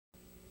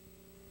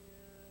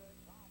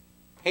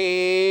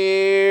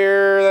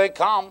Here they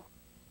come.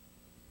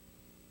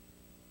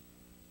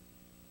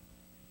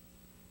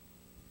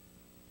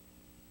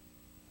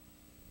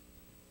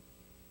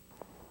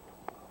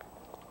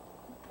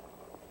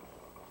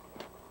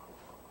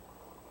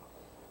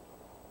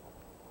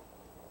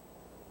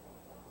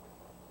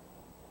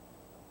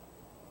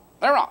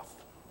 They're off.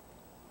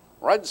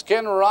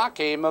 Redskin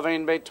Rocky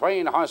moving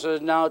between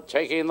horses, now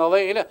taking the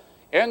lead.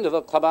 Into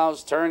the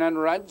clubhouse turn, and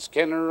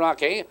Redskin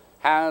Rocky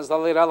has the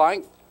lead a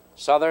length.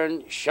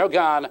 Southern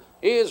Shogun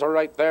is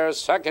right there.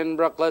 Second,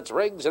 Brooklets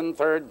Riggs in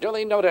third.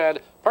 Duly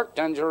Noted. Parked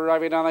and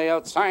driving on the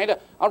outside.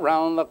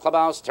 Around the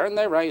clubhouse turn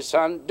they race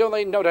on.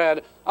 Duly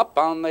Noted. Up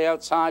on the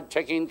outside,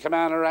 taking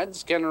command,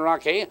 Redskin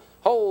Rocky.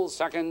 Whole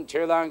second,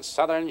 2 lengths,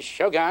 Southern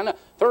Shogun.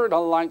 Third, a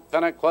length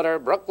and a quarter,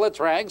 Brooklets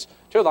Riggs.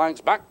 2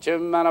 lengths back to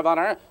Man of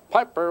Honor.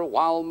 Piper,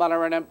 Wild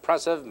Manor, and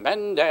Impressive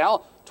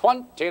Mendale.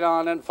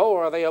 29 and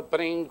 4, the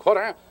opening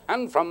quarter.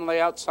 And from the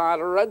outside,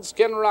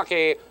 Redskin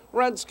Rocky.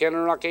 Redskin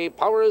Rocky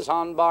powers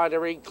on by to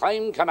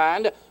reclaim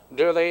command.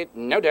 Duly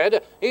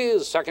Noted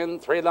is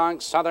second, 3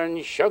 lengths,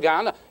 Southern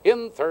Shogun.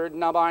 In third,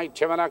 now by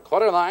 2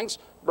 1/4 lengths.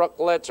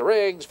 Brooklets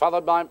Riggs,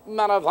 followed by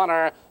Man of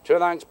Honor. 2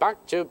 lengths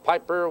back to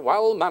Piper,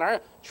 Wild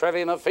Manor.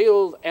 Treading the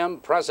field,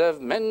 Impressive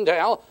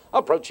Mendale.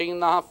 Approaching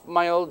the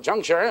half-mile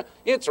juncture,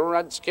 it's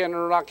Redskin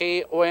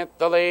Rocky with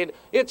the lead.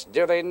 It's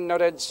Duly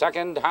Noted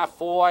second,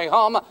 halfway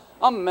home.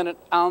 A minute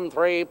and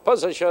 3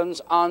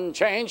 positions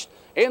unchanged.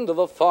 Into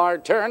the far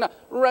turn,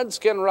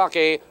 Redskin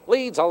Rocky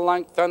leads a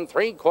length and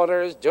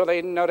 3/4.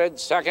 Duly Noted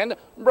second.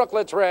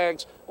 Brooklets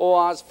Riggs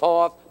was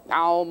fourth.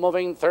 Now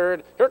moving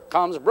third, here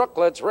comes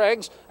Brooklets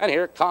Riggs, and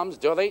here comes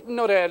Duly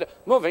Noted.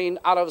 Moving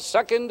out of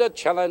second to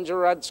challenge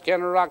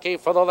Redskin Rocky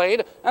for the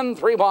lead, and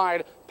 3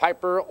 wide.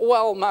 Piper,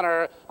 Wild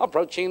Manor,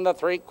 approaching the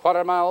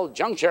 3/4 mile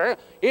juncture.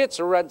 It's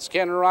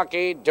Redskin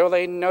Rocky,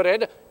 Duly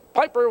Noted.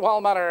 Piper,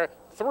 Wild Manor,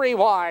 3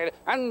 wide,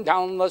 and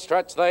down the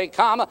stretch they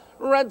come.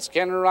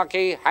 Redskin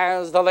Rocky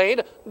has the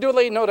lead.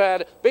 Duly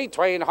Noted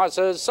between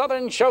horses.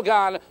 Southern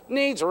Shogun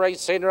needs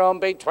racing room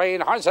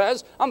between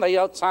horses. On the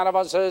outside of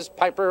horses,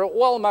 Piper,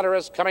 Wild Manor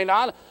is coming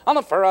on. On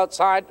the far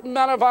outside,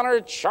 Man of Honor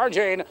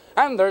charging,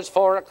 and there's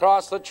 4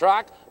 across the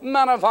track.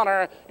 Man of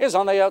Honor is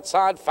on the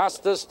outside,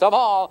 fastest of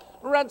all.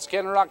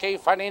 Redskin Rocky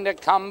fighting to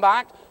come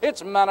back.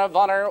 It's Man of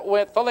Honor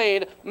with the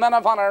lead. Man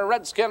of Honor,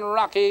 Redskin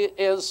Rocky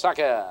is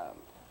second.